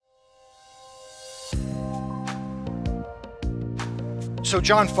So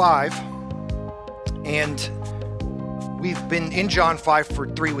John 5, and we've been in John 5 for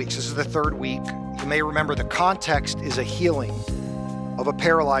 3 weeks. This is the third week. You may remember the context is a healing of a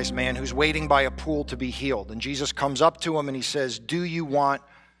paralyzed man who's waiting by a pool to be healed. And Jesus comes up to him and he says, "Do you want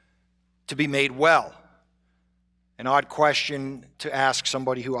to be made well?" An odd question to ask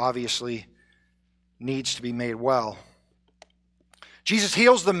somebody who obviously needs to be made well. Jesus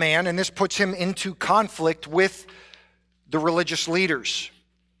heals the man, and this puts him into conflict with the religious leaders.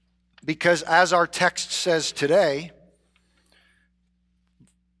 Because as our text says today,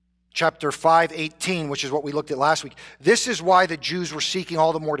 chapter 5:18, which is what we looked at last week, this is why the Jews were seeking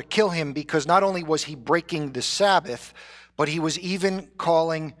all the more to kill him, because not only was he breaking the Sabbath, but he was even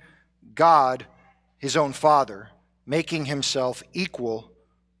calling God his own Father, making himself equal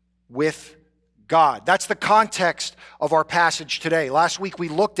with God. That's the context of our passage today. Last week we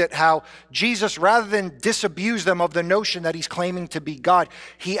looked at how Jesus, rather than disabuse them of the notion that he's claiming to be God,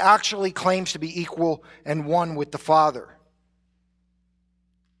 he actually claims to be equal and one with the Father.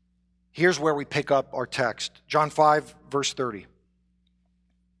 Here's where we pick up our text. John 5, verse 30.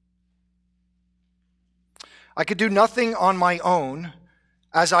 "I could do nothing on my own.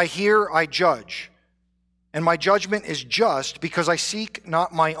 As I hear, I judge. And my judgment is just, because I seek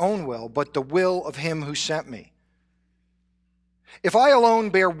not my own will, but the will of him who sent me. If I alone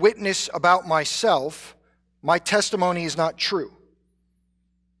bear witness about myself, my testimony is not true.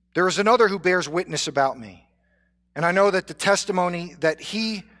 There is another who bears witness about me, and I know that the testimony that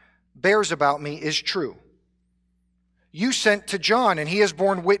he bears about me is true. You sent to John, and he has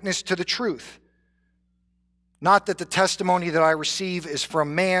borne witness to the truth. Not that the testimony that I receive is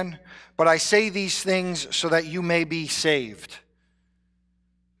from man, but I say these things so that you may be saved.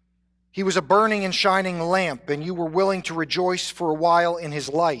 He was a burning and shining lamp, and you were willing to rejoice for a while in his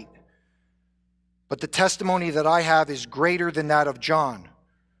light. But the testimony that I have is greater than that of John.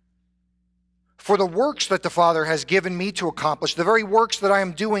 For the works that the Father has given me to accomplish, the very works that I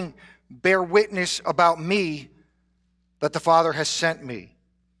am doing, bear witness about me that the Father has sent me.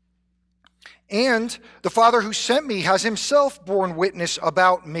 And the Father who sent me has himself borne witness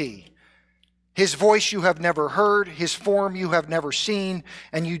about me. His voice you have never heard, his form you have never seen,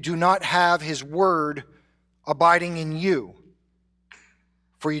 and you do not have his word abiding in you,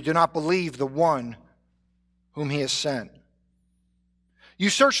 for you do not believe the one whom he has sent. You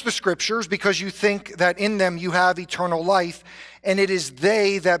search the scriptures because you think that in them you have eternal life, and it is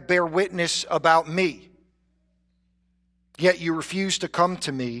they that bear witness about me. Yet you refuse to come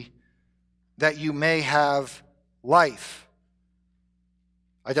to me that you may have life.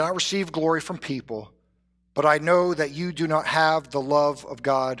 I do not receive glory from people, but I know that you do not have the love of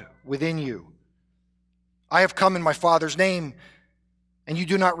God within you. I have come in my Father's name, and you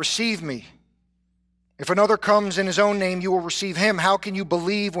do not receive me. If another comes in his own name, you will receive him. How can you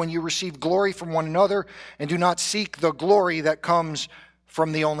believe when you receive glory from one another and do not seek the glory that comes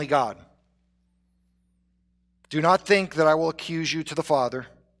from the only God? Do not think that I will accuse you to the Father.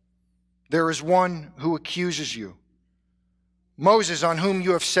 There is one who accuses you, Moses, on whom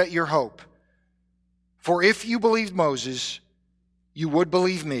you have set your hope. For if you believed Moses, you would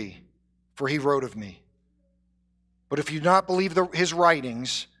believe me, for he wrote of me. But if you do not believe his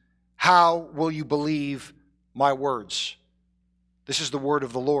writings, how will you believe my words?" This is the word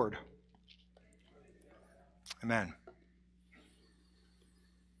of the Lord. Amen.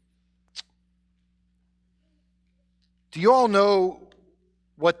 Do you all know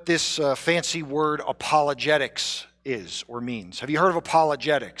what this fancy word apologetics is or means? Have you heard of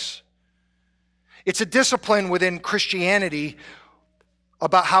apologetics? It's a discipline within Christianity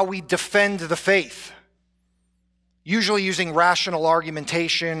about how we defend the faith, usually using rational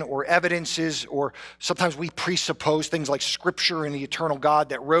argumentation or evidences, or sometimes we presuppose things like Scripture and the eternal God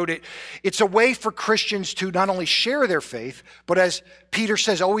that wrote it. It's a way for Christians to not only share their faith, but as Peter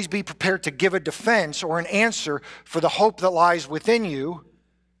says, always be prepared to give a defense or an answer for the hope that lies within you.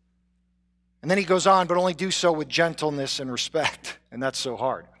 And then he goes on, but only do so with gentleness and respect. And that's so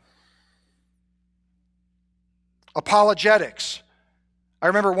hard. Apologetics. I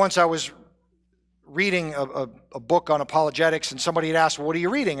remember once I was reading a book on apologetics, and somebody had asked, "Well, what are you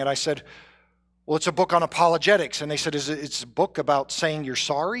reading?" And I said, "Well, it's a book on apologetics." And they said, "It's a book about saying you're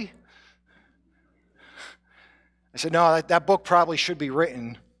sorry?" I said, "No, that book probably should be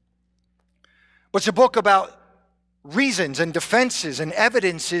written. But it's a book about reasons and defenses and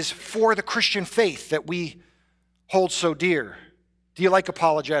evidences for the Christian faith that we hold so dear." Do you like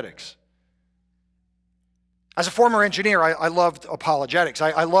apologetics? As a former engineer, I loved apologetics.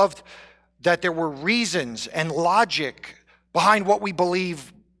 I loved that there were reasons and logic behind what we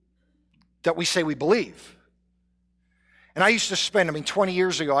believe, that we say we believe. And I used to spend, 20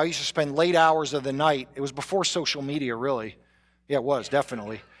 years ago, I used to spend late hours of the night. It was before social media, really. Yeah, it was,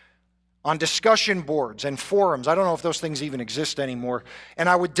 definitely. On discussion boards and forums. I don't know if those things even exist anymore. And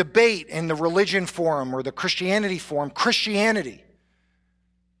I would debate in the religion forum or the Christianity forum, Christianity.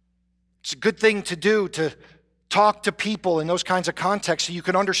 It's a good thing to do, to talk to people in those kinds of contexts so you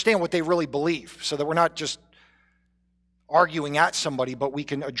can understand what they really believe, so that we're not just arguing at somebody, but we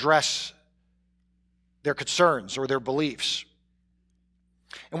can address their concerns or their beliefs.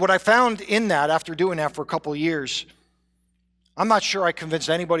 And what I found in that, after doing that for a couple of years, I'm not sure I convinced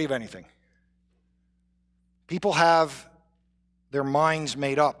anybody of anything. People have their minds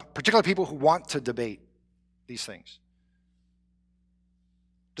made up, particularly people who want to debate these things.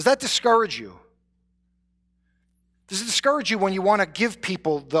 Does that discourage you? Does it discourage you when you want to give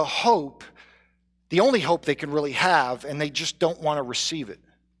people the hope, the only hope they can really have, and they just don't want to receive it?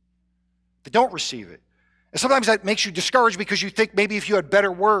 They don't receive it. And sometimes that makes you discouraged because you think maybe if you had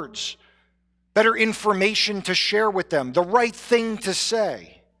better words, better information to share with them, the right thing to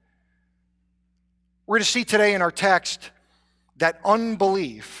say. We're going to see today in our text that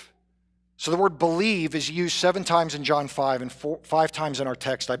unbelief, so the word believe is used 7 times in John 5 and 5 times in our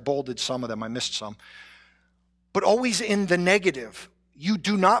text. I bolded some of them, I missed some. But always in the negative. You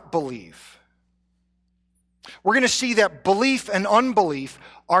do not believe. We're going to see that belief and unbelief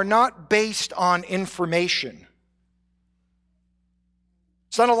are not based on information.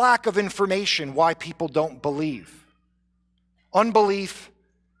 It's not a lack of information why people don't believe. Unbelief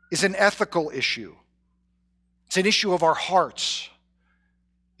is an ethical issue. It's an issue of our hearts.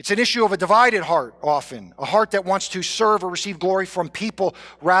 It's an issue of a divided heart often, a heart that wants to serve or receive glory from people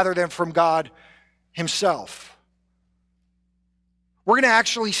rather than from God himself. We're going to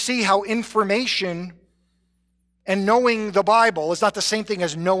actually see how information and knowing the Bible is not the same thing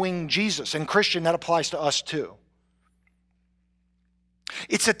as knowing Jesus. And Christian, that applies to us too.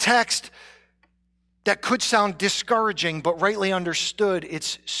 It's a text that could sound discouraging, but rightly understood,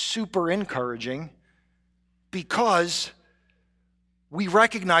 it's super encouraging because we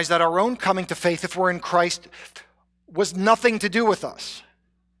recognize that our own coming to faith, if we're in Christ, was nothing to do with us.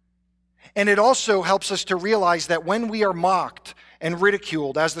 And it also helps us to realize that when we are mocked and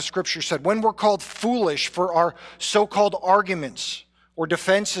ridiculed, as the scripture said, when we're called foolish for our so-called arguments or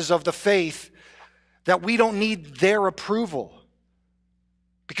defenses of the faith, that we don't need their approval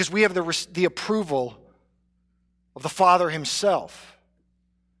because we have the approval of the Father himself.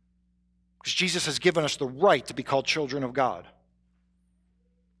 Because Jesus has given us the right to be called children of God.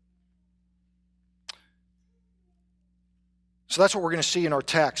 So that's what we're going to see in our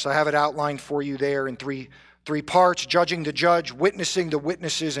text. I have it outlined for you there in three parts: judging the judge, witnessing the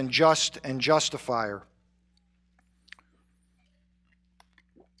witnesses, and justifier.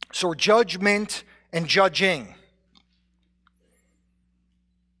 So judgment and judging.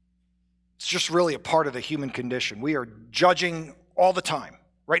 It's just really a part of the human condition. We are judging all the time.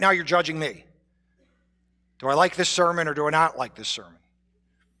 Right now you're judging me. Do I like this sermon or do I not like this sermon?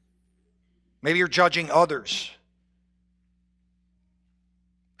 Maybe you're judging others.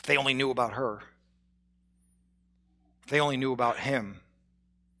 If they only knew about her. If they only knew about him.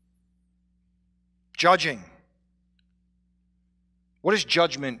 Judging. What is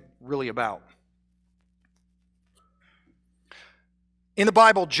judgment really about? In the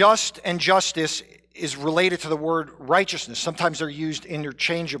Bible, just and justice is related to the word righteousness. Sometimes they're used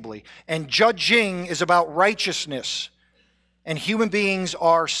interchangeably. And judging is about righteousness. And human beings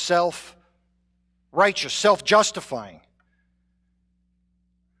are self-righteous, self-justifying.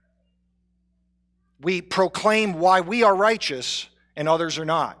 We proclaim why we are righteous and others are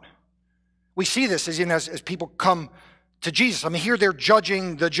not. We see this as people come to Jesus. Here they're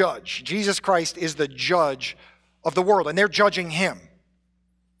judging the judge. Jesus Christ is the judge of the world, and they're judging him.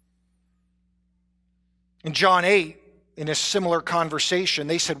 In John 8, in a similar conversation,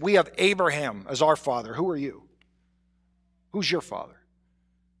 they said, "We have Abraham as our father. Who are you? Who's your father?"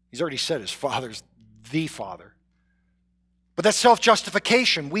 He's already said his father's the Father. But that's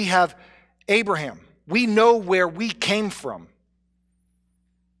self-justification. We have Abraham. We know where we came from.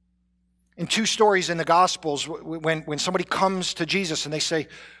 In 2 stories in the Gospels, when somebody comes to Jesus and they say,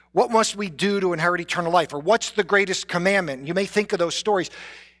 "What must we do to inherit eternal life?" Or "What's the greatest commandment?" You may think of those stories.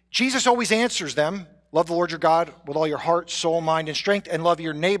 Jesus always answers them. Love the Lord your God with all your heart, soul, mind, and strength, and love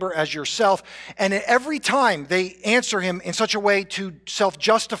your neighbor as yourself. And every time they answer him in such a way to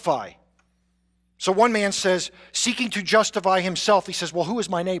self-justify. So one man says, seeking to justify himself, he says, "Well, who is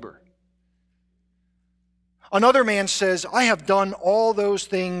my neighbor?" Another man says, "I have done all those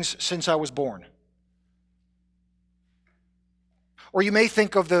things since I was born." Or you may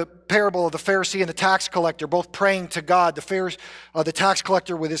think of the parable of the Pharisee and the tax collector, both praying to God. The tax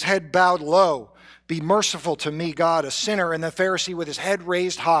collector with his head bowed low, "Be merciful to me, God, a sinner." And the Pharisee with his head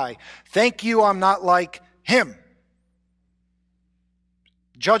raised high, "Thank you, I'm not like him."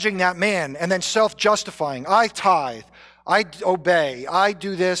 Judging that man and then self-justifying. I tithe, I obey, I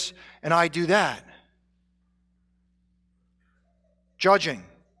do this, and I do that. Judging.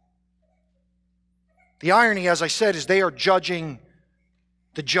 The irony, as I said, is they are judging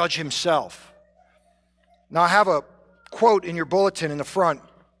the judge himself. Now, I have a quote in your bulletin in the front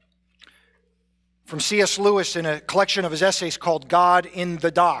from C.S. Lewis in a collection of his essays called God in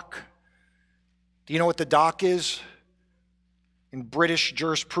the Dock. Do you know what the dock is in British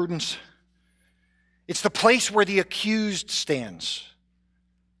jurisprudence? It's the place where the accused stands.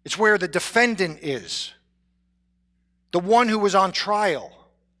 It's where the defendant is, the one who was on trial.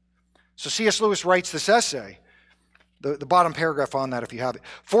 So C.S. Lewis writes this essay, the bottom paragraph on that if you have it.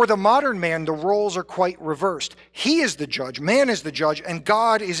 For the modern man, the roles are quite reversed. He is the judge, man is the judge, and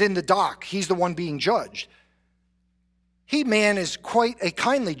God is in the dock. He's the one being judged. He, man, is quite a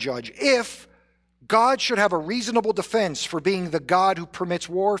kindly judge. If God should have a reasonable defense for being the God who permits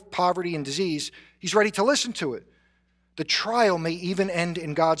war, poverty, and disease, he's ready to listen to it. The trial may even end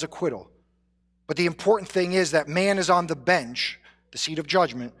in God's acquittal. But the important thing is that man is on the bench, the seat of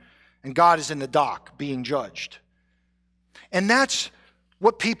judgment, and God is in the dock being judged. And that's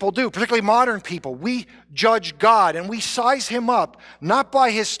what people do, particularly modern people. We judge God and we size him up, not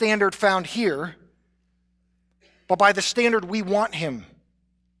by his standard found here, but by the standard we want him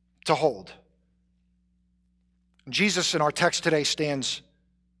to hold. Jesus in our text today stands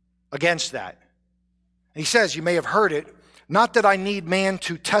against that. And he says, you may have heard it, not that I need man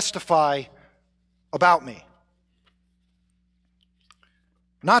to testify about me.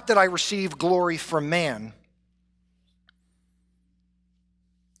 Not that I receive glory from man.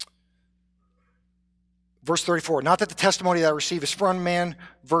 Verse 34, not that the testimony that I receive is from man.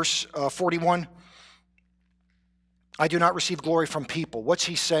 Verse 41, I do not receive glory from people. What's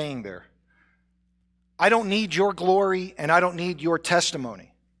he saying there? I don't need your glory and I don't need your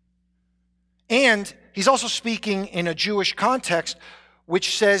testimony. And he's also speaking in a Jewish context,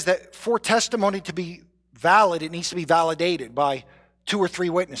 which says that for testimony to be valid, it needs to be validated by 2 or 3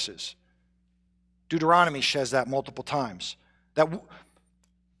 witnesses. Deuteronomy says that multiple times. That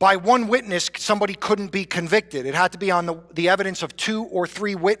by one witness, somebody couldn't be convicted. It had to be on the evidence of 2 or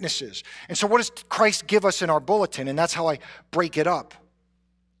 3 witnesses. And so what does Christ give us in our bulletin? And that's how I break it up.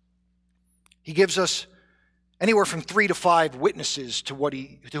 He gives us anywhere from 3 to 5 witnesses to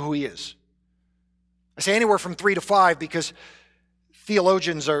who he is. I say anywhere from 3 to 5 because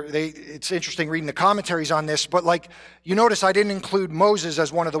theologians it's interesting reading the commentaries on this, but you notice I didn't include Moses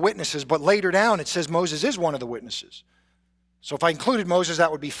as one of the witnesses, but later down it says Moses is one of the witnesses. So if I included Moses,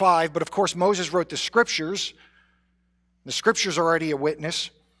 that would be 5, but of course Moses wrote the scriptures. The scriptures are already a witness.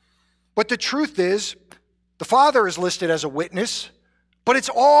 But the truth is, the Father is listed as a witness, but it's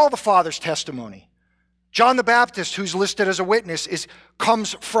all the Father's testimony. John the Baptist, who's listed as a witness,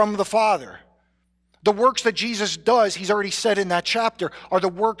 comes from the Father. The works that Jesus does, he's already said in that chapter, are the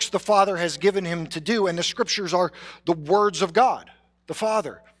works the Father has given him to do, and the scriptures are the words of God, the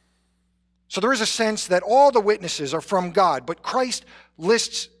Father. So there is a sense that all the witnesses are from God, but Christ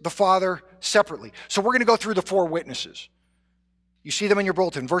lists the Father separately. So we're going to go through the 4 witnesses. You see them in your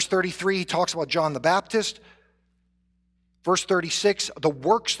bulletin. Verse 33, he talks about John the Baptist. Verse 36, the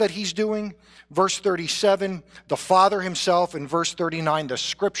works that he's doing. Verse 37, the Father himself. And verse 39, the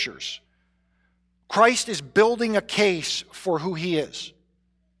scriptures. Christ is building a case for who he is.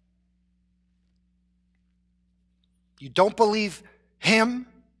 You don't believe him,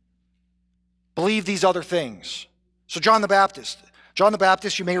 believe these other things. So John the Baptist. John the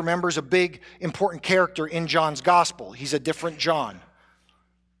Baptist, you may remember, is a big, important character in John's gospel. He's a different John.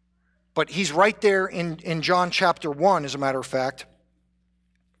 But he's right there in John chapter 1, as a matter of fact.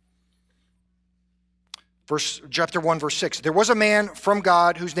 Chapter 1, verse 6. There was a man from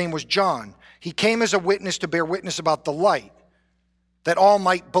God whose name was John. He came as a witness to bear witness about the light, that all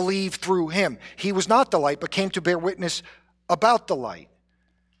might believe through him. He was not the light, but came to bear witness about the light.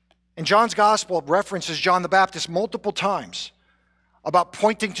 And John's gospel references John the Baptist multiple times about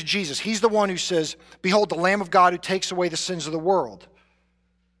pointing to Jesus. He's the one who says, behold, the Lamb of God who takes away the sins of the world.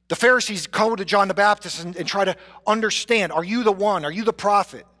 The Pharisees go to John the Baptist and try to understand, are you the one? Are you the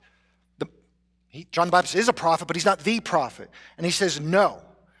prophet? John the Baptist is a prophet, but he's not the prophet. And he says, no.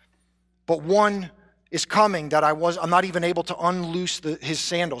 But one is coming that I'm not even able to unloose his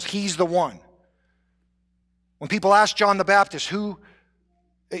sandals. He's the one. When people ask John the Baptist who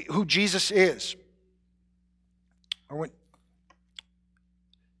Jesus is, or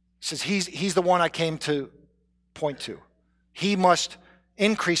says he's the one I came to point to. He must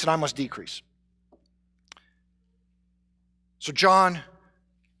increase and I must decrease. So John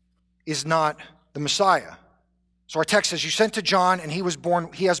is not the Messiah. So our text says, you sent to John, and he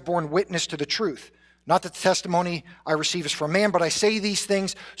has borne witness to the truth. Not that the testimony I receive is from man, but I say these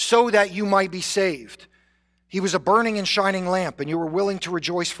things so that you might be saved. He was a burning and shining lamp, and you were willing to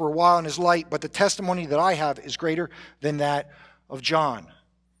rejoice for a while in his light, but the testimony that I have is greater than that of John.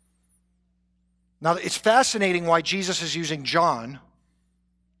 Now, it's fascinating why Jesus is using John,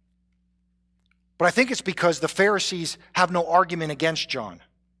 but I think it's because the Pharisees have no argument against John.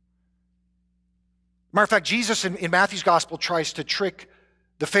 Matter of fact, Jesus in Matthew's gospel tries to trick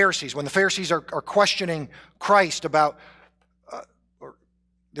the Pharisees. When the Pharisees are questioning Christ about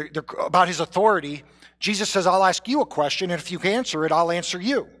his authority, Jesus says, I'll ask you a question, and if you can answer it, I'll answer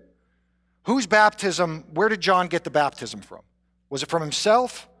you. Whose baptism, where did John get the baptism from? Was it from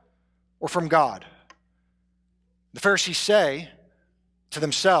himself or from God? The Pharisees say to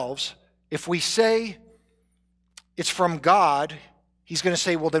themselves, if we say it's from God, he's going to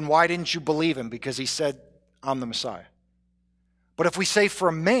say, well, then why didn't you believe him? Because he said, I'm the Messiah. But if we say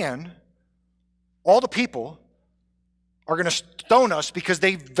from man, all the people are going to stone us because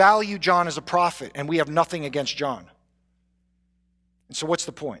they value John as a prophet, and we have nothing against John. And so what's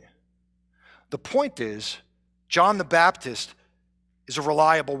the point? The point is, John the Baptist is a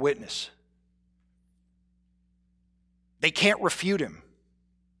reliable witness. They can't refute him.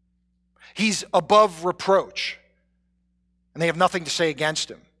 He's above reproach, and they have nothing to say against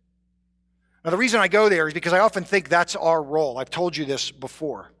him. Now, the reason I go there is because I often think that's our role. I've told you this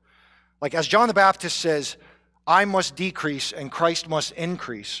before. Like, as John the Baptist says, I must decrease and Christ must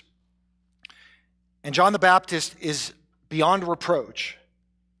increase. And John the Baptist is beyond reproach,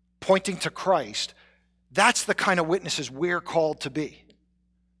 pointing to Christ. That's the kind of witnesses we're called to be.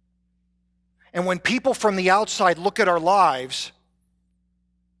 And when people from the outside look at our lives,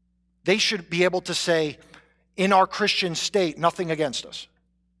 they should be able to say, in our Christian state, nothing against us.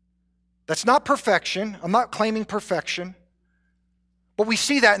 That's not perfection. I'm not claiming perfection. But we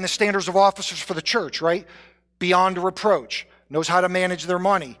see that in the standards of officers for the church, right? Beyond reproach, knows how to manage their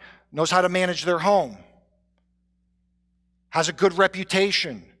money, knows how to manage their home, has a good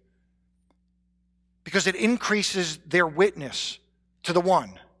reputation, because it increases their witness to the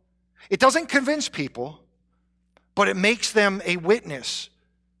one. It doesn't convince people, but it makes them a witness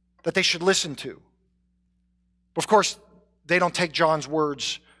that they should listen to. Of course, they don't take John's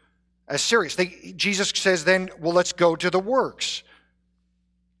words as serious. Jesus says then, well, let's go to the works.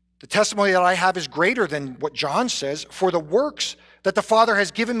 The testimony that I have is greater than what John says. For the works that the Father has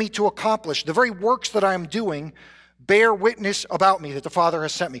given me to accomplish, the very works that I am doing, bear witness about me, that the Father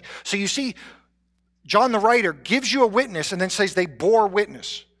has sent me. So you see, John the writer gives you a witness and then says they bore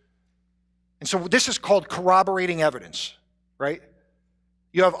witness. And so this is called corroborating evidence, right?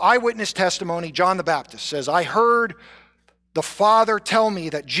 You have eyewitness testimony. John the Baptist says, I heard the Father tell me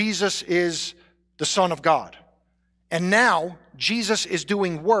that Jesus is the Son of God. And now Jesus is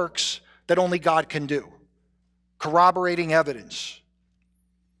doing works that only God can do. Corroborating evidence.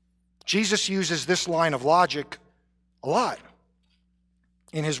 Jesus uses this line of logic a lot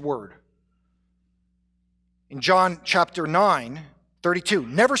in his word. In John chapter 9:32,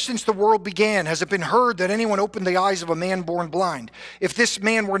 never since the world began has it been heard that anyone opened the eyes of a man born blind. If this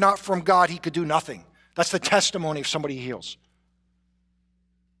man were not from God, he could do nothing. That's the testimony of somebody he heals.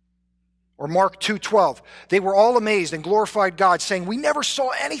 Or Mark 2:12, they were all amazed and glorified God, saying, we never saw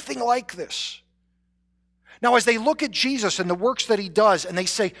anything like this. Now, as they look at Jesus and the works that he does, and they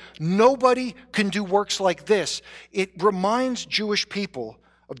say, nobody can do works like this, it reminds Jewish people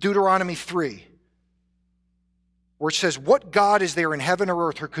of Deuteronomy 3, where it says, what God is there in heaven or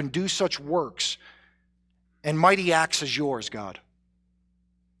earth who can do such works and mighty acts as yours, God?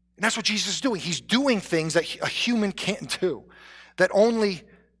 And that's what Jesus is doing. He's doing things that a human can't do, that only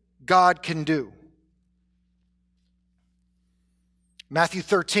God can do. Matthew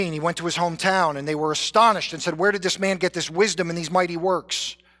 13, he went to his hometown and they were astonished and said, where did this man get this wisdom and these mighty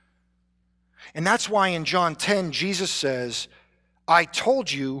works? And that's why in John 10, Jesus says, I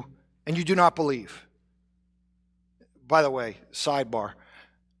told you and you do not believe. By the way, sidebar.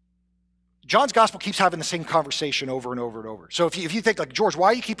 John's gospel keeps having the same conversation over and over and over. So if you think like, George,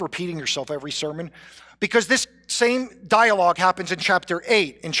 why do you keep repeating yourself every sermon? Because this same dialogue happens in chapter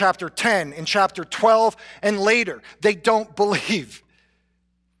 8, in chapter 10, in chapter 12, and later. They don't believe.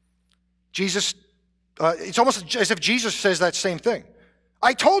 Jesus, it's almost as if Jesus says that same thing.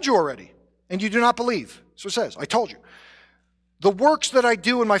 I told you already, and you do not believe. So it says, I told you. The works that I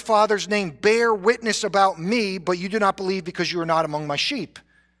do in my Father's name bear witness about me, but you do not believe because you are not among my sheep.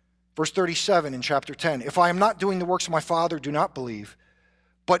 Verse 37 in chapter 10, if I am not doing the works of my Father, do not believe.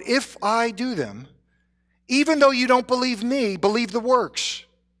 But if I do them, even though you don't believe me, believe the works,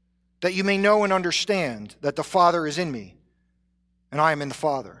 that you may know and understand that the Father is in me, and I am in the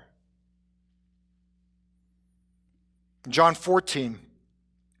Father. John 14,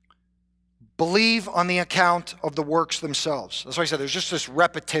 believe on the account of the works themselves. That's why I said there's just this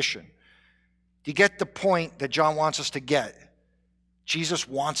repetition. Do you get the point that John wants us to get? Jesus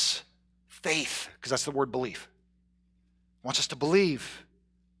wants faith, because that's the word belief. He wants us to believe.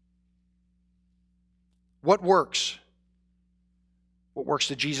 What works? What works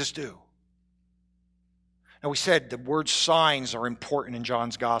did Jesus do? Now we said the word signs are important in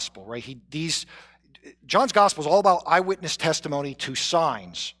John's gospel, right? John's gospel is all about eyewitness testimony to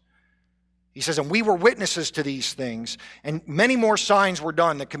signs. He says, and we were witnesses to these things, and many more signs were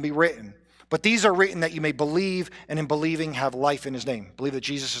done that can be written. But these are written that you may believe, and in believing have life in his name. Believe that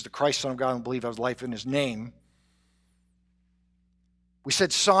Jesus is the Christ, Son of God, and believe has life in his name. We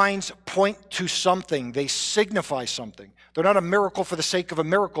said signs point to something. They signify something. They're not a miracle for the sake of a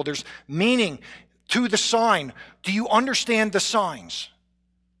miracle. There's meaning to the sign. Do you understand the signs?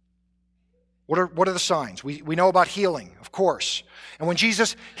 What are the signs? We know about healing, of course. And when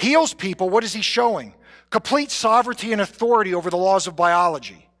Jesus heals people, what is he showing? Complete sovereignty and authority over the laws of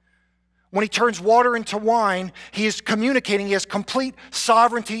biology. When he turns water into wine, he is communicating he has complete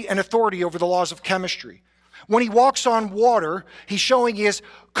sovereignty and authority over the laws of chemistry. When he walks on water, he's showing he has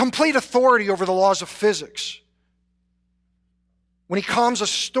complete authority over the laws of physics. When he calms a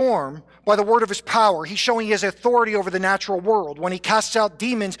storm by the word of his power, he's showing he has authority over the natural world. When he casts out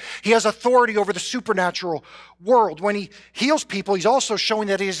demons, he has authority over the supernatural world. When he heals people, he's also showing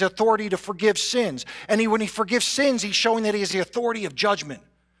that he has authority to forgive sins. And when he forgives sins, he's showing that he has the authority of judgment.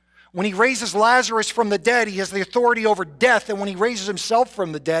 When he raises Lazarus from the dead, he has the authority over death. And when he raises himself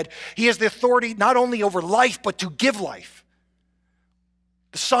from the dead, he has the authority not only over life, but to give life.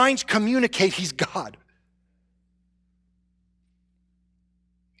 The signs communicate he's God.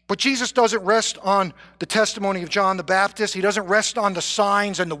 But Jesus doesn't rest on the testimony of John the Baptist. He doesn't rest on the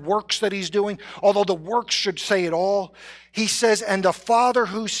signs and the works that he's doing, although the works should say it all. He says, and the Father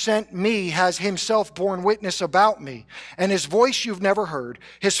who sent me has himself borne witness about me, and his voice you've never heard,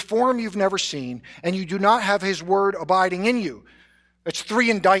 his form you've never seen, and you do not have his word abiding in you. It's 3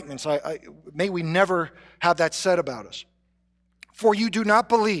 indictments. May we never have that said about us. For you do not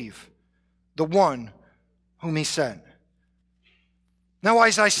believe the one whom he sent. Now,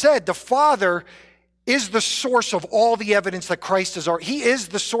 as I said, the Father is the source of all the evidence that Christ is. He is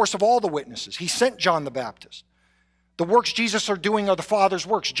the source of all the witnesses. He sent John the Baptist. The works Jesus are doing are the Father's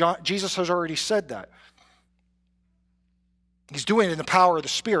works. Jesus has already said that. He's doing it in the power of the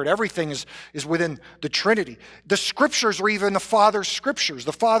Spirit. Everything is within the Trinity. The Scriptures are even the Father's Scriptures.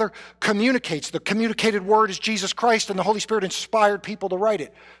 The Father communicates. The communicated Word is Jesus Christ, and the Holy Spirit inspired people to write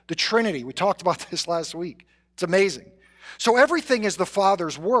it. The Trinity. We talked about this last week. It's amazing. So everything is the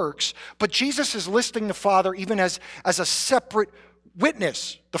Father's works, but Jesus is listing the Father even as a separate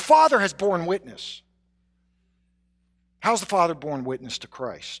witness. The Father has borne witness. How's the Father borne witness to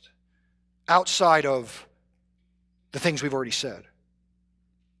Christ? Outside of the things we've already said.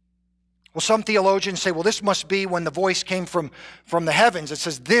 Well, some theologians say, well, this must be when the voice came from the heavens. It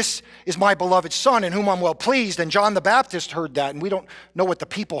says, this is my beloved Son in whom I'm well pleased. And John the Baptist heard that, and we don't know what the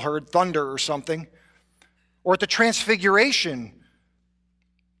people heard, thunder or something. Or at the Transfiguration,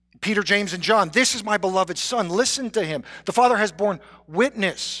 Peter, James, and John, this is my beloved Son, listen to him. The Father has borne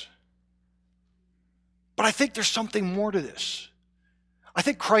witness. But I think there's something more to this. I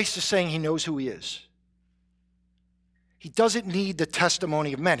think Christ is saying he knows who he is. He doesn't need the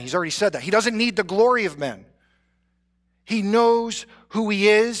testimony of men. He's already said that. He doesn't need the glory of men. He knows who he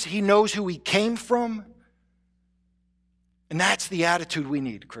is. He knows who he came from. And that's the attitude we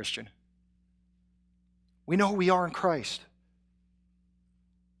need, Christian. We know who we are in Christ.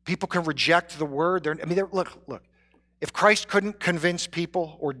 People can reject the word. Look. If Christ couldn't convince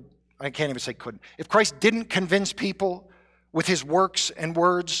people, or I can't even say couldn't. If Christ didn't convince people with his works and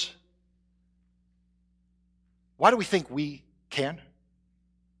words, why do we think we can?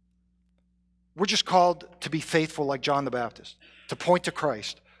 We're just called to be faithful like John the Baptist, to point to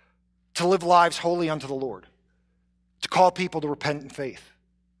Christ, to live lives holy unto the Lord, to call people to repentant faith.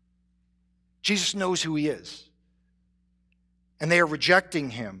 Jesus knows who he is. And they are rejecting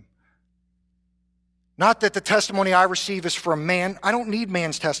him. Not that the testimony I receive is from man. I don't need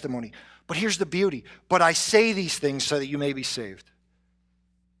man's testimony. But here's the beauty. But I say these things so that you may be saved.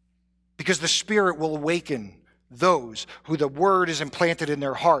 Because the Spirit will awaken those who the word is implanted in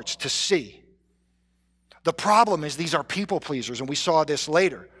their hearts to see. The problem is these are people pleasers, and we saw this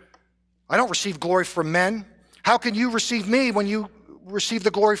later. I don't receive glory from men. How can you receive me when you receive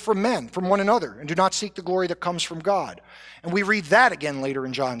the glory from men, from one another, and do not seek the glory that comes from God? And we read that again later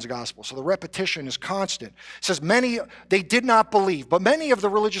in John's gospel. So the repetition is constant. It says many, they did not believe, but many of the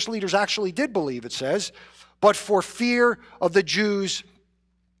religious leaders actually did believe, it says. But for fear of the Jews,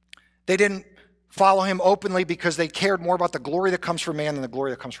 they didn't follow him openly because they cared more about the glory that comes from man than the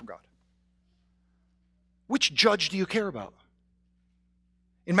glory that comes from God. Which judge do you care about?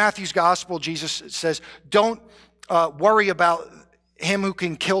 In Matthew's gospel, Jesus says, don't worry about him who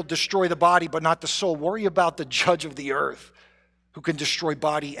can kill, destroy the body, but not the soul. Worry about the judge of the earth who can destroy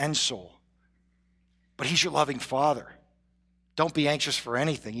body and soul. But he's your loving Father. Don't be anxious for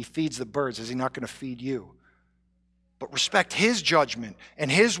anything. He feeds the birds. Is he not going to feed you? But respect his judgment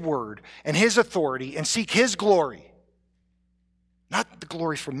and his word and his authority and seek his glory, not the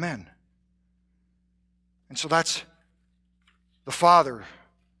glory from men. And so that's the Father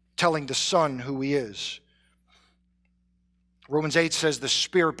telling the Son who he is. Romans 8 says the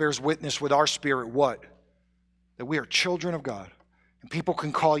Spirit bears witness with our spirit what? That we are children of God. And people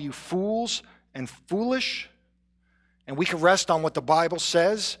can call you fools and foolish, and we can rest on what the Bible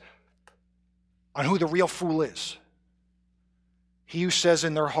says on who the real fool is. He who says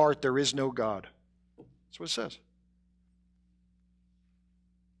in their heart there is no God. That's what it says.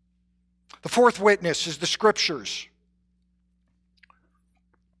 The fourth witness is the Scriptures.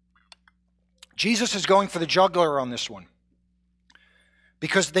 Jesus is going for the jugular on this one,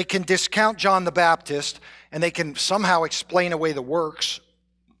 because they can discount John the Baptist and they can somehow explain away the works,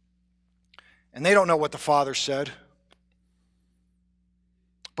 and they don't know what the Father said.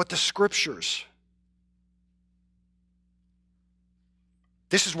 But the Scriptures,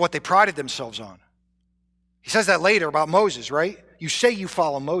 this is what they prided themselves on. He says that later about Moses, right? You say you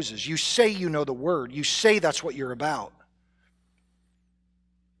follow Moses. You say you know the Word. You say that's what you're about.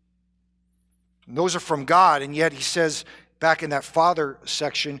 And those are from God, and yet he says back in that Father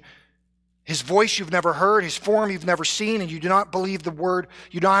section, his voice you've never heard, his form you've never seen, and you do not believe the Word,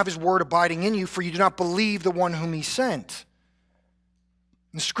 you don't have his Word abiding in you, for you do not believe the one whom he sent.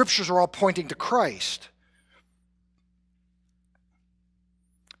 And the Scriptures are all pointing to Christ.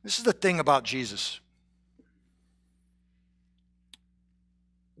 This is the thing about Jesus.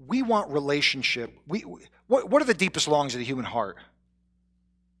 We want relationship. What are the deepest longings of the human heart?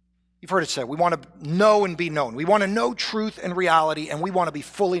 You've heard it said, we want to know and be known. We want to know truth and reality, and we want to be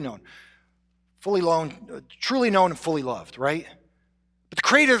fully known. Fully known, truly known and fully loved, right? But the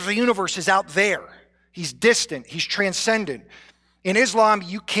creator of the universe is out there. He's distant. He's transcendent. In Islam,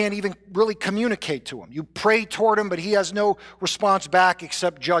 you can't even really communicate to him. You pray toward him, but he has no response back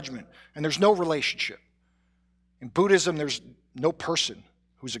except judgment. And there's no relationship. In Buddhism, there's no person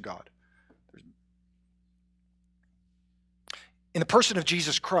who's a God. In the person of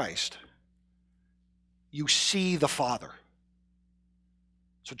Jesus Christ, you see the Father.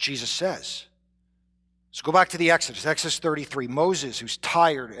 That's what Jesus says. So go back to the Exodus, Exodus 33. Moses, who's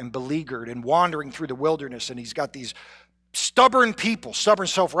tired and beleaguered and wandering through the wilderness, and he's got these stubborn people, stubborn,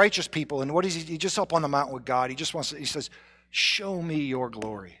 self-righteous people. And what is he? He's just up on the mountain with God. He says, show me your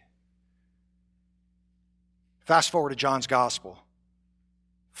glory. Fast forward to John's gospel.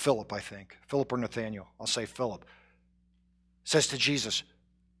 Philip, I think. Philip or Nathaniel. I'll say Philip. Says to Jesus,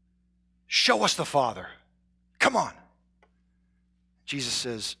 show us the Father. Come on. Jesus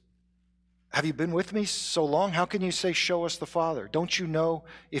says, have you been with me so long? How can you say, show us the Father? Don't you know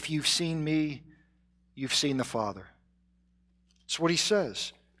if you've seen me, you've seen the Father? That's what he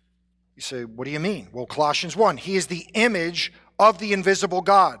says. You say, what do you mean? Well, Colossians 1, he is the image of the invisible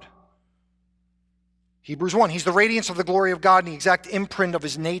God. Hebrews 1, he's the radiance of the glory of God and the exact imprint of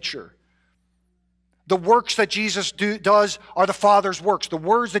his nature. The works that Jesus does are the Father's works. The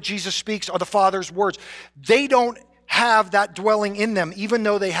words that Jesus speaks are the Father's words. They don't have that dwelling in them, even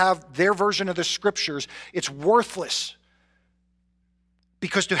though they have their version of the Scriptures. It's worthless.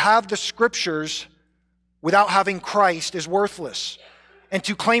 Because to have the Scriptures without having Christ is worthless. And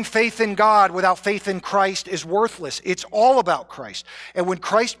to claim faith in God without faith in Christ is worthless. It's all about Christ. And when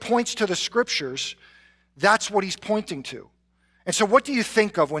Christ points to the Scriptures, that's what he's pointing to. And so what do you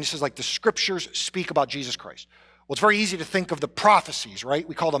think of when he says, like, the Scriptures speak about Jesus Christ? Well, it's very easy to think of the prophecies, right?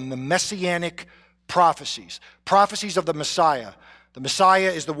 We call them the messianic prophecies. Prophecies of the Messiah. The Messiah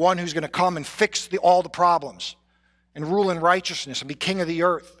is the one who's going to come and fix all the problems and rule in righteousness and be king of the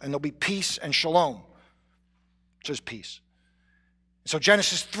earth. And there'll be peace and shalom, which is peace. So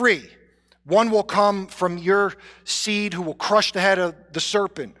Genesis 3, one will come from your seed who will crush the head of the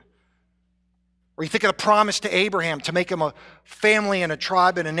serpent. Or you think of the promise to Abraham to make him a family and a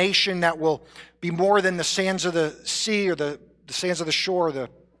tribe and a nation that will be more than the sands of the sea or the sands of the shore, the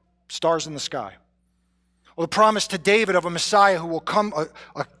stars in the sky. Or the promise to David of a Messiah who will come,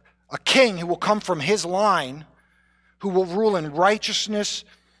 a king who will come from his line, who will rule in righteousness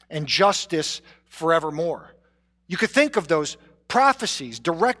and justice forevermore. You could think of those prophecies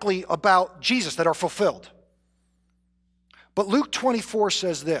directly about Jesus that are fulfilled. But Luke 24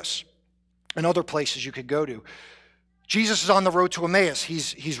 says this, and other places you could go to. Jesus is on the road to Emmaus.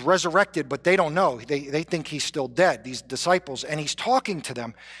 He's resurrected, but they don't know. They think he's still dead, these disciples, and he's talking to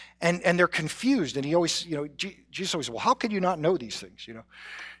them, and they're confused. And he always, Jesus always says, well, how can you not know these things,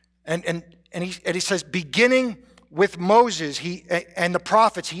 And he says, beginning with Moses and the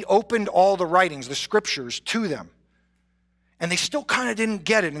prophets, he opened all the writings, the scriptures, to them. And they still kind of didn't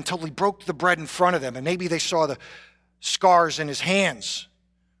get it until he broke the bread in front of them. And maybe they saw the scars in his hands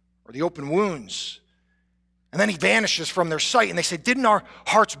or the open wounds. And then he vanishes from their sight. And they say, didn't our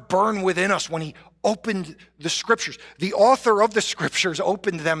hearts burn within us when he opened the scriptures? The author of the scriptures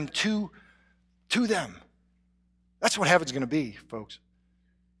opened them to them. That's what heaven's going to be, folks.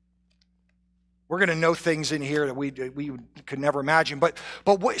 We're going to know things in here that we could never imagine. But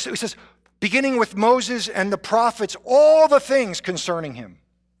so he says, beginning with Moses and the prophets, all the things concerning him.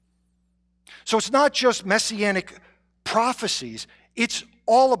 So it's not just messianic prophecies. It's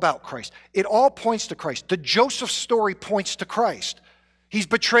all about Christ. It all points to Christ. The Joseph story points to Christ. He's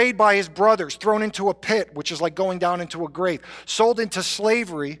betrayed by his brothers, thrown into a pit, which is like going down into a grave, sold into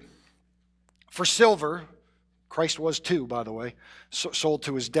slavery for silver. Christ was too, by the way, sold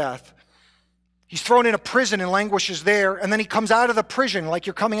to his death. He's thrown in a prison and languishes there, and then he comes out of the prison like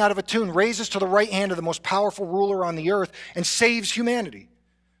you're coming out of a tomb, raises to the right hand of the most powerful ruler on the earth, and saves humanity.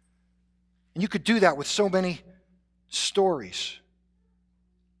 And you could do that with so many stories.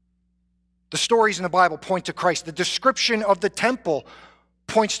 The stories in the Bible point to Christ. The description of the temple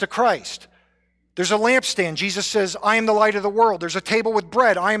points to Christ. There's a lampstand. Jesus says, I am the light of the world. There's a table with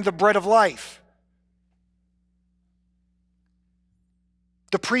bread. I am the bread of life.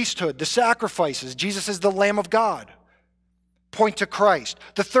 The priesthood, the sacrifices, Jesus is the Lamb of God, point to Christ.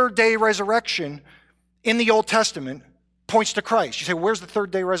 The third day resurrection in the Old Testament points to Christ. You say, where's the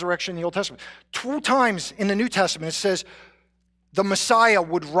third day resurrection in the Old Testament? 2 times in the New Testament it says the Messiah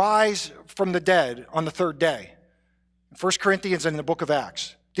would rise from the dead on the third day. In 1 Corinthians and in the book of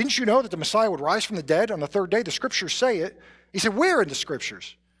Acts. Didn't you know that the Messiah would rise from the dead on the third day? The scriptures say it. He said, where in the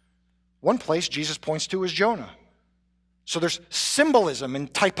scriptures? One place Jesus points to is Jonah. So there's symbolism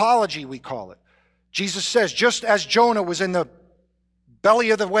and typology, we call it. Jesus says, just as Jonah was in the belly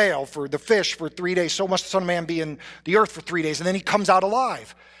of the whale, for the fish, for 3 days, so must the Son of Man be in the earth for 3 days, and then he comes out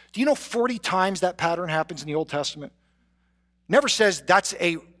alive. Do you know 40 times that pattern happens in the Old Testament? Never says that's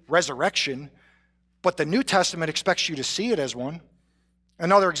a resurrection, but the New Testament expects you to see it as one.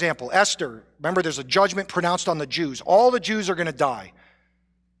 Another example, Esther. Remember, there's a judgment pronounced on the Jews. All the Jews are going to die.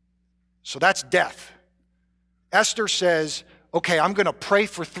 So that's death. Esther says, okay, I'm going to pray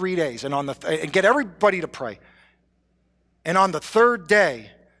for 3 days and get everybody to pray. And on the third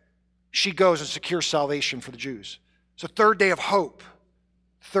day, she goes and secures salvation for the Jews. It's a third day of hope.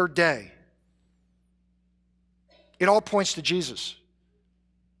 Third day. It all points to Jesus.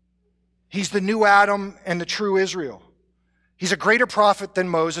 He's the new Adam and the true Israel. He's a greater prophet than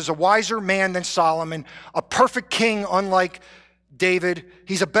Moses, a wiser man than Solomon, a perfect king unlike David.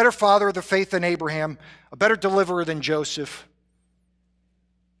 He's a better father of the faith than Abraham, a better deliverer than Joseph.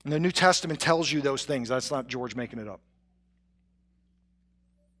 And the New Testament tells you those things. That's not George making it up.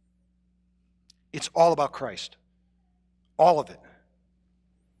 It's all about Christ. All of it.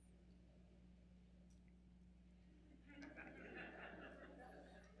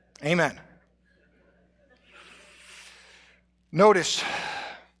 Amen. Notice,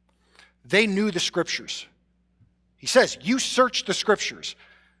 they knew the scriptures. He says, you search the scriptures.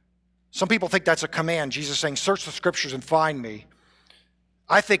 Some people think that's a command. Jesus saying, search the scriptures and find me.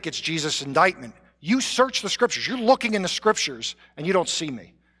 I think it's Jesus' indictment. You search the scriptures. You're looking in the scriptures and you don't see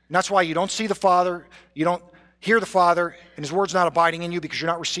me. And that's why you don't see the Father, you don't hear the Father, and his word's not abiding in you because you're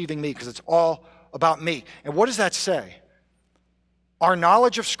not receiving me, because it's all about me. And what does that say? Our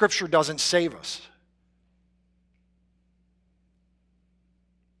knowledge of Scripture doesn't save us.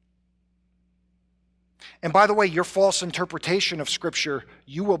 And by the way, your false interpretation of Scripture,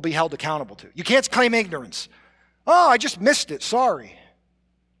 you will be held accountable to. You can't claim ignorance. Oh, I just missed it, sorry.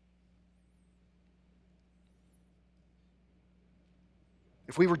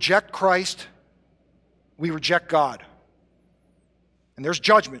 If we reject Christ, we reject God. And there's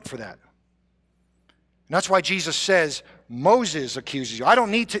judgment for that. And that's why Jesus says, Moses accuses you. I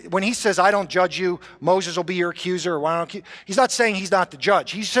don't need to, when he says, I don't judge you, Moses will be your accuser. Or why don't he's not saying he's not the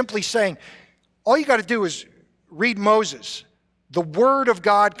judge. He's simply saying, all you got to do is read Moses. The word of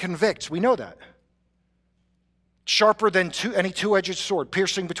God convicts. We know that. Sharper than any two-edged sword,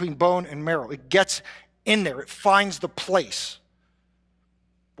 piercing between bone and marrow. It gets in there. It finds the place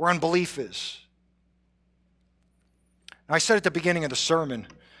where unbelief is. And I said at the beginning of the sermon,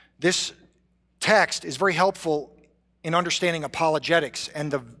 this text is very helpful in understanding apologetics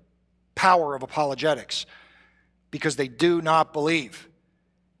and the power of apologetics, because they do not believe.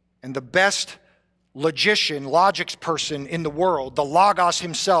 And the best logician, logics person in the world, the Logos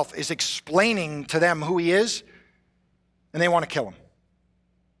himself, is explaining to them who he is, and they want to kill him.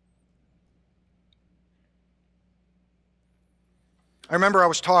 I remember I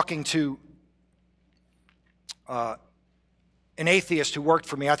was talking to an atheist who worked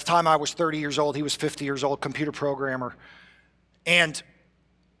for me. At the time I was 30 years old, he was 50 years old, computer programmer. And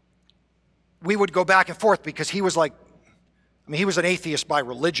we would go back and forth because he was like, he was an atheist by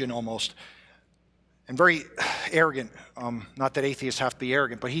religion almost, and very arrogant. Not that atheists have to be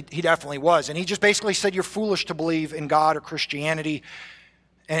arrogant, but he definitely was. And he just basically said, you're foolish to believe in God or Christianity.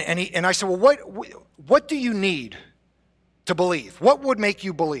 And I said, well, what do you need to believe? What would make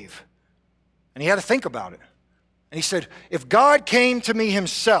you believe? And he had to think about it. And he said, if God came to me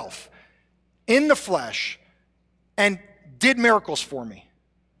himself in the flesh and did miracles for me.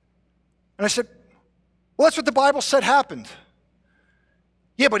 And I said, well, that's what the Bible said happened.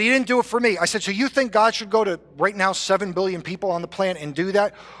 Yeah, but he didn't do it for me. I said, so you think God should go to right now 7 billion people on the planet and do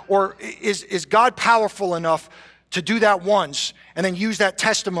that? Or is God powerful enough to do that once and then use that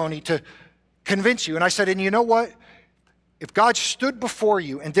testimony to convince you? And I said, and you know what? If God stood before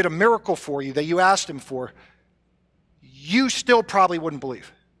you and did a miracle for you that you asked him for, you still probably wouldn't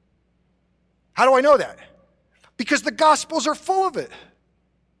believe. How do I know that? Because the Gospels are full of it.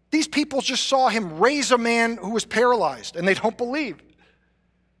 These people just saw him raise a man who was paralyzed, and they don't believe.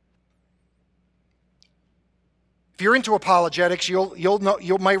 If you're into apologetics,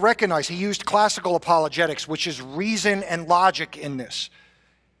 you might recognize he used classical apologetics, which is reason and logic in this.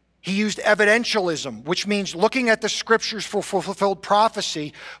 He used evidentialism, which means looking at the scriptures for fulfilled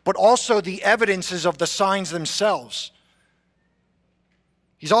prophecy, but also the evidences of the signs themselves.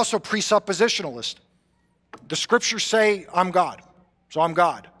 He's also presuppositionalist. The scriptures say, I'm God, so I'm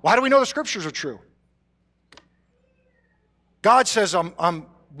God. Well, how do we know the scriptures are true? God says I'm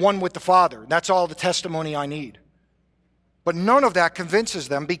one with the Father. That's all the testimony I need. But none of that convinces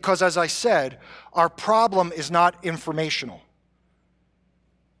them because, as I said, our problem is not informational.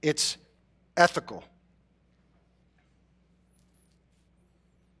 It's ethical.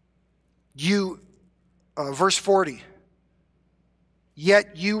 Verse 40,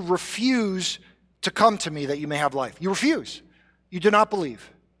 yet you refuse to come to me that you may have life. You refuse. You do not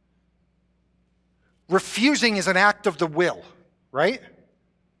believe. Refusing is an act of the will, right?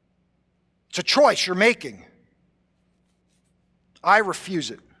 It's a choice you're making. I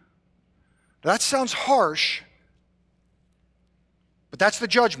refuse it. That sounds harsh, but that's the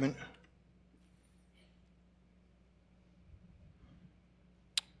judgment.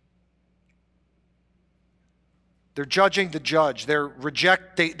 They're judging the judge.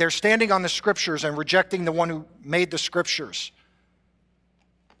 They're standing on the scriptures and rejecting the one who made the scriptures.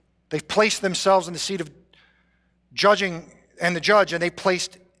 They've placed themselves in the seat of judging and the judge, and they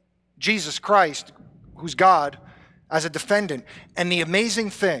placed Jesus Christ, who's God, as a defendant. And the amazing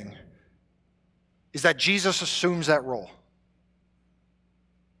thing is that Jesus assumes that role.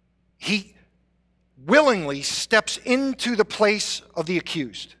 He willingly steps into the place of the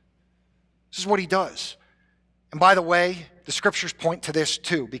accused. This is what he does. And by the way, the scriptures point to this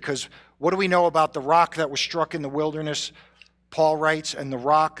too, because what do we know about the rock that was struck in the wilderness? Paul writes, and the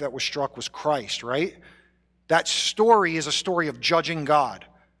rock that was struck was Christ, right? That story is a story of judging God.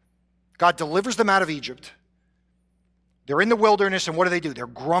 God delivers them out of Egypt. They're in the wilderness, and what do? They're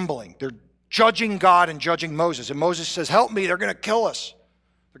grumbling. They're judging God and judging Moses. And Moses says, help me, they're going to kill us.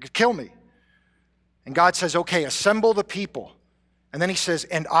 They're going to kill me. And God says, okay, assemble the people. And then he says,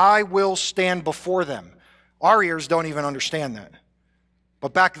 and I will stand before them. Our ears don't even understand that.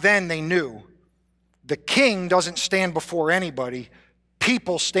 But back then they knew the king doesn't stand before anybody.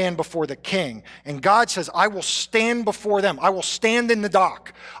 People stand before the king. And God says, I will stand before them. I will stand in the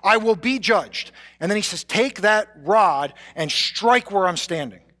dock. I will be judged. And then he says, take that rod and strike where I'm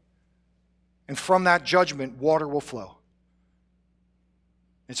standing. And from that judgment, water will flow.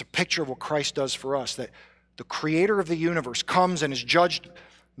 It's a picture of what Christ does for us, that the creator of the universe comes and is judged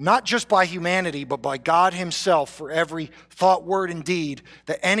not just by humanity, but by God himself for every thought, word, and deed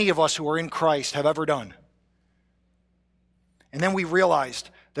that any of us who are in Christ have ever done. And then we realized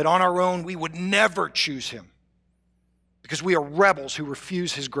that on our own, we would never choose him because we are rebels who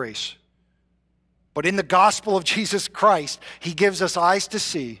refuse his grace. But in the gospel of Jesus Christ, he gives us eyes to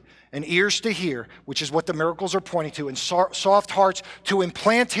see and ears to hear, which is what the miracles are pointing to, and soft hearts to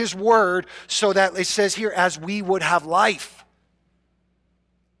implant his word so that it says here, as we would have life.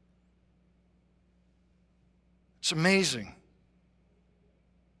 It's amazing.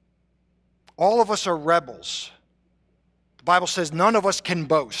 All of us are rebels. The Bible says none of us can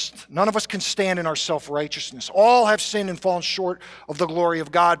boast. None of us can stand in our self-righteousness. All have sinned and fallen short of the glory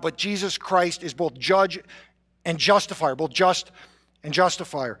of God, but Jesus Christ is both judge and justifier, both just and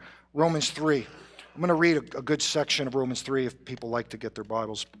justifier. Romans 3. I'm going to read a good section of Romans 3 if people like to get their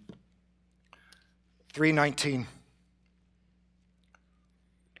Bibles. 3:19.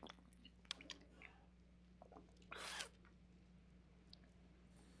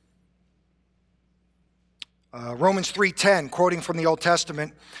 Romans 3:10, quoting from the Old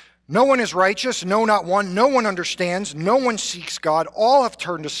Testament, no one is righteous, no, not one. No one understands. No one seeks God. All have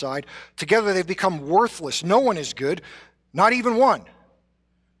turned aside. Together they've become worthless. No one is good, not even one.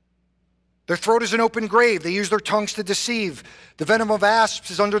 Their throat is an open grave. They use their tongues to deceive. The venom of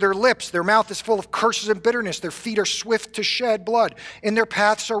asps is under their lips. Their mouth is full of curses and bitterness. Their feet are swift to shed blood. In their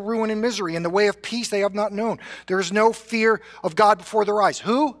paths are ruin and misery. In the way of peace they have not known. There is no fear of God before their eyes.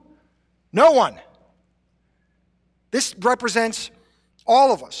 Who? No one. This represents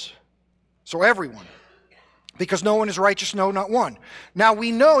all of us. So everyone. Because no one is righteous, no, not one. Now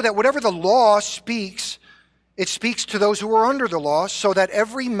we know that whatever the law speaks, it speaks to those who are under the law, so that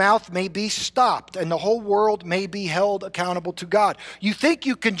every mouth may be stopped and the whole world may be held accountable to God. You think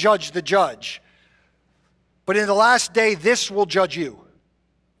you can judge the judge, but in the last day, this will judge you.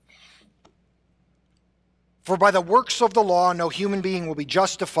 For by the works of the law, no human being will be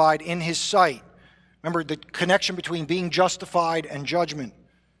justified in his sight. Remember the connection between being justified and judgment.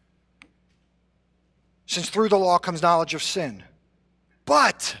 Since through the law comes knowledge of sin.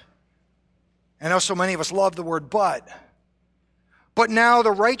 But, I know so many of us love the word but now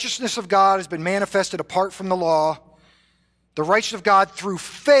the righteousness of God has been manifested apart from the law, the righteousness of God through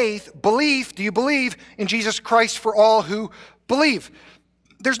faith, belief. Do you believe in Jesus Christ for all who believe?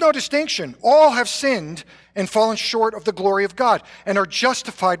 There's no distinction. All have sinned and fallen short of the glory of God and are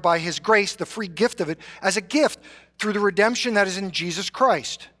justified by his grace, the free gift of it, as a gift through the redemption that is in Jesus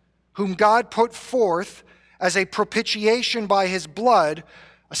Christ, whom God put forth as a propitiation by his blood,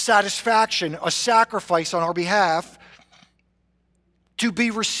 a satisfaction, a sacrifice on our behalf, to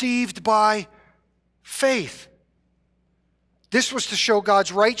be received by faith. This was to show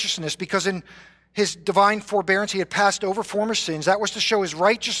God's righteousness, because in his divine forbearance he had passed over former sins. That was to show his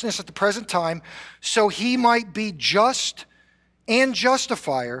righteousness at the present time, so he might be just and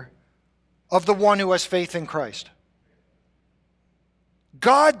justifier of the one who has faith in Christ.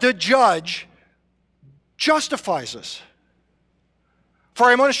 God the judge justifies us. For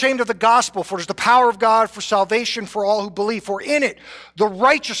I am unashamed of the gospel, for it is the power of God for salvation for all who believe. For in it the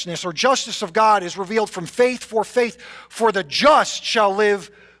righteousness or justice of God is revealed from faith for faith. For the just shall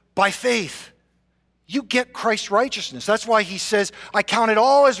live by faith. You get Christ's righteousness. That's why he says, I count it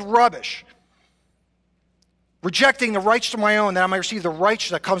all as rubbish, rejecting the righteous of my own, that I might receive the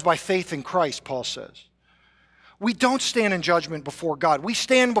righteousness that comes by faith in Christ, Paul says. We don't stand in judgment before God. We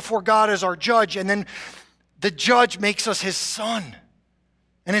stand before God as our judge, and then the judge makes us his son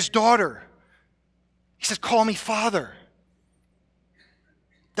and his daughter. He says, call me Father.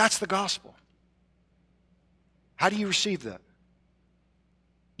 That's the gospel. How do you receive that?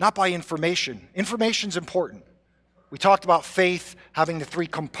 Not by information. Information's important. We talked about faith having the three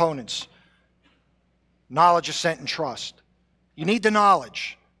components: knowledge, assent, and trust. You need the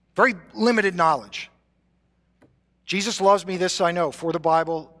knowledge, very limited knowledge. Jesus loves me, this I know, for the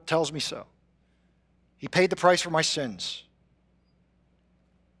Bible tells me so. He paid the price for my sins.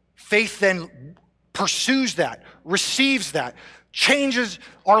 Faith then pursues that, receives that, changes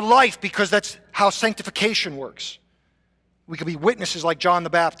our life, because that's how sanctification works. We could be witnesses like John the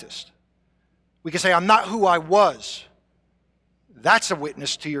Baptist. We could say, I'm not who I was. That's a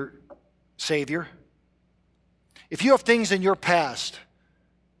witness to your Savior. If you have things in your past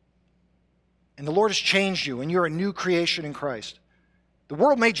and the Lord has changed you and you're a new creation in Christ, the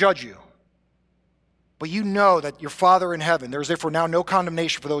world may judge you, but you know that your Father in heaven, there is therefore now no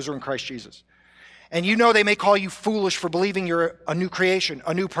condemnation for those who are in Christ Jesus. And you know they may call you foolish for believing you're a new creation,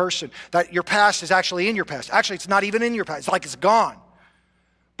 a new person, that your past is actually in your past. Actually, it's not even in your past. It's like it's gone.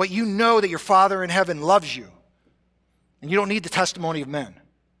 But you know that your Father in heaven loves you, and you don't need the testimony of men.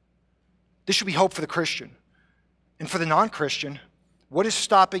 This should be hope for the Christian. And for the non-Christian, what is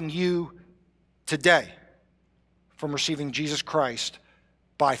stopping you today from receiving Jesus Christ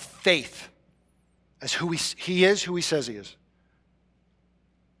by faith as who he is, who he says he is?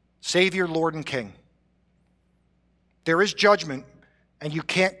 Savior, Lord, and King. there is judgment, and you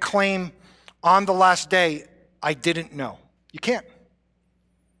can't claim on the last day, I didn't know. You can't.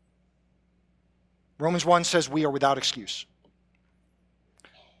 Romans 1 says we are without excuse.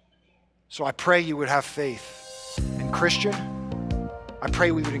 So I pray you would have faith. And Christian, I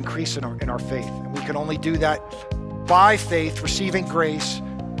pray we would increase in our faith. And we can only do that by faith, receiving grace,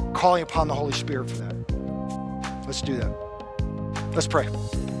 calling upon the Holy Spirit for that. Let's do that. Let's pray.